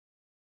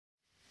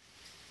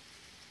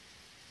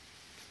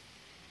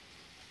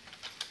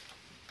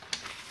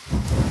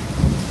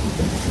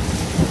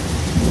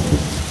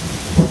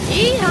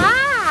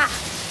Yeehaw!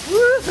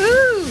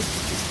 Woohoo!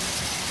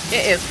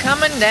 It is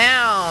coming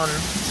down.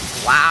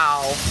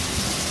 Wow.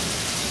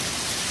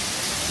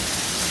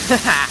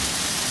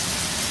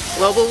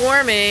 Global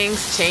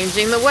warming's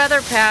changing the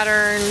weather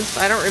patterns.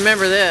 I don't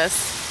remember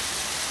this.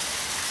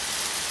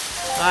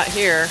 Not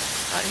here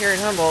in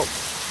Humboldt,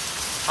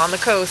 on the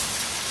coast.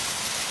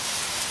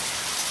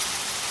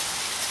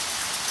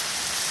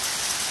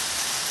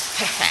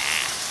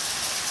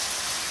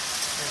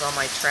 There's all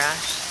my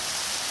trash.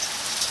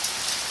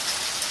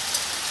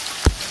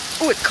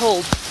 Ooh, it's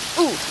cold.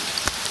 Ooh.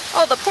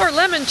 Oh, the poor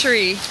lemon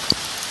tree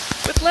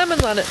with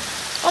lemons on it.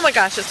 Oh my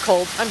gosh, it's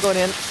cold. I'm going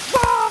in.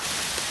 Ah!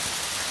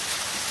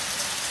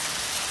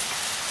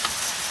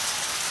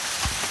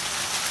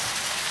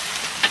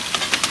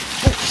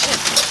 Oh, shit.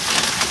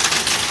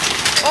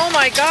 Oh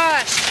my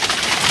gosh.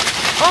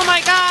 Oh my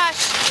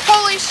gosh.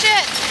 Holy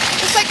shit.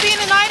 It's like being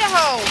in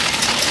Idaho.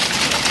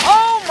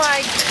 Oh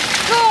my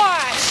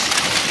gosh.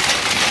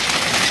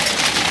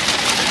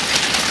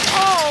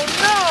 Oh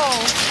no.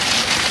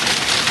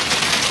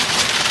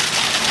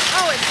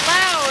 Oh, it's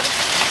loud.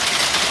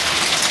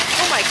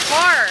 Oh, my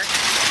car.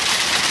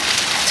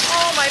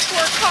 Oh, my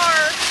poor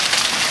car.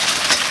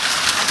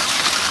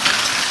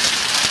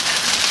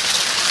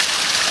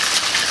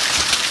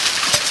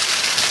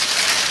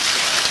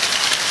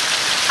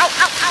 Ow,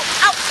 ow, ow,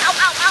 ow, ow,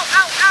 ow, ow,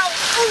 ow, ow.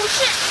 Oh,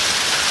 shit.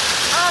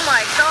 Oh,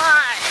 my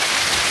God.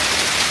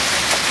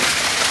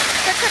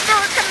 The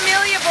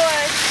camellia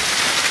bush.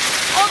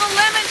 Oh, the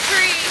lemon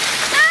tree.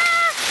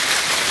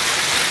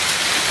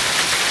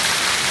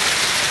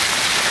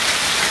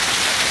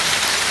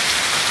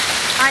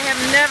 I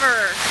have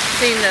never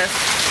seen this.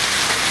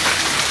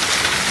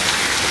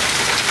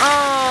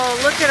 Oh,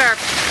 look at our,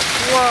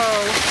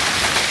 whoa.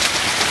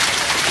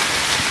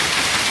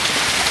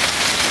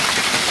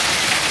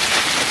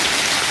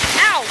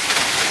 Ow!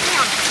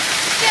 Damn.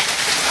 Shit.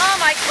 Oh,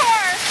 my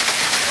car.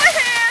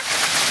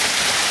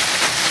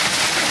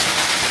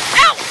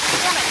 Ow!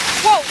 Damn it.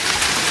 Whoa.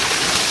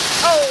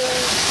 Oh,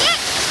 shit.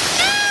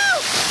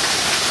 No!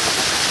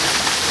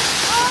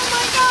 Oh,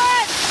 my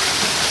God.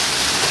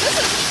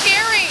 This is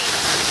scary.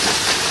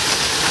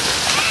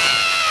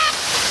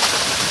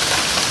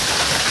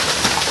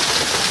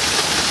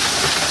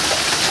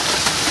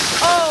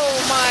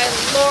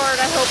 Lord,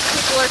 I hope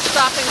people are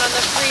stopping on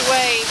the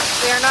freeway.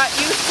 They are not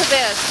used to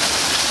this.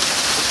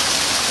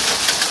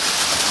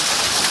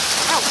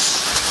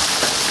 Ouch.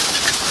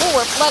 Oh,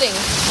 we're flooding.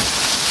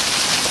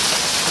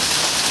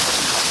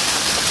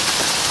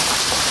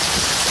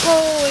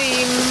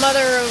 Holy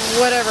mother of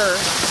whatever.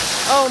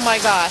 Oh my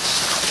gosh.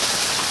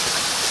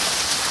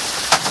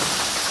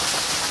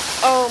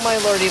 Oh my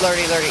lordy,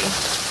 lordy, lordy.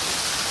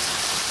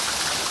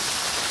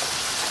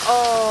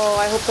 Oh,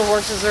 I hope the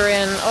horses are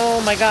in.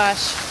 Oh my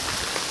gosh.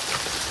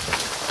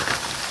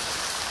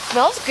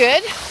 Smells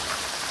good.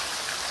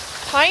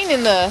 Pine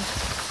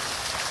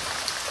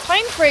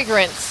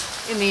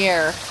fragrance in the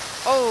air.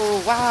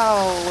 Oh,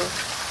 wow.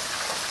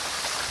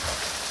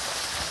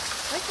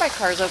 I think my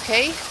car's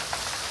okay.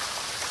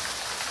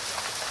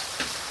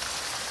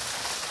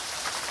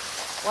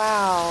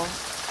 Wow.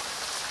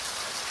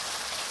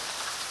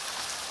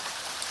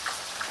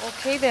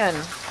 Okay then.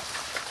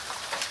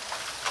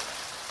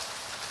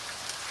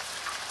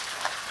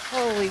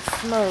 Holy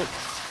smokes.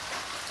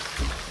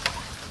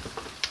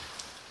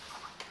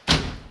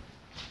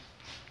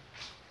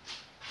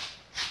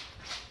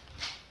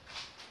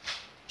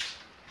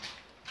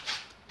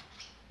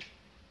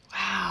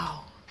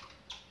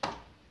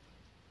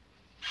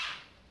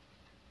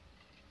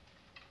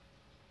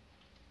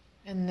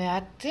 And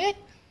that's it.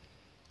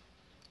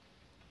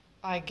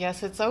 I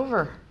guess it's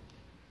over.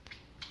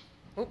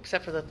 Oops,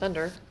 except for the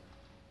thunder.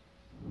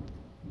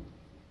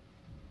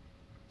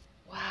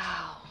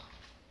 Wow.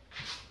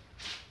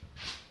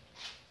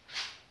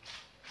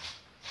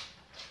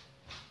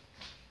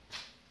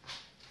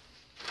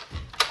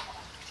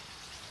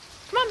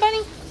 Come on,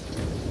 bunny.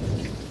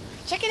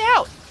 Check it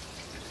out.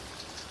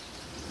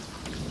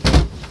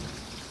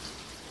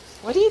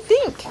 What do you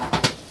think?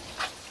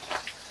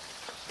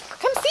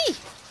 Come see.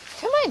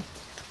 Come on.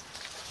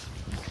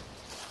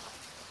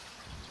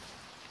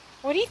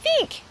 What do you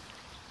think?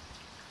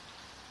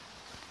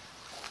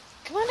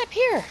 Come on up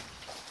here.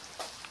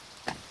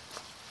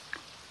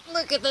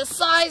 Look at the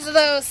size of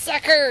those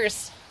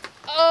suckers.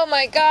 Oh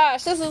my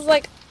gosh, this is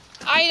like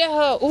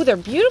Idaho. Oh, they're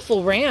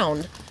beautiful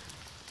round.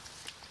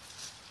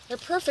 They're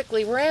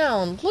perfectly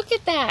round. Look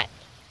at that.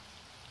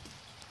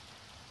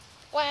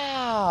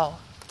 Wow.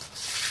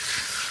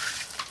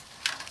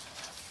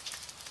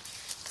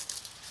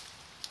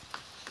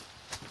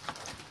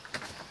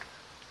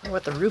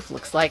 What the roof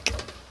looks like.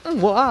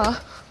 Wow.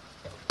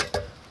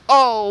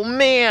 Oh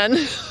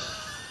man.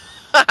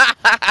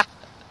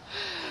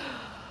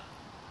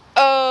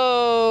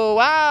 Oh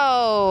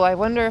wow. I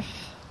wonder if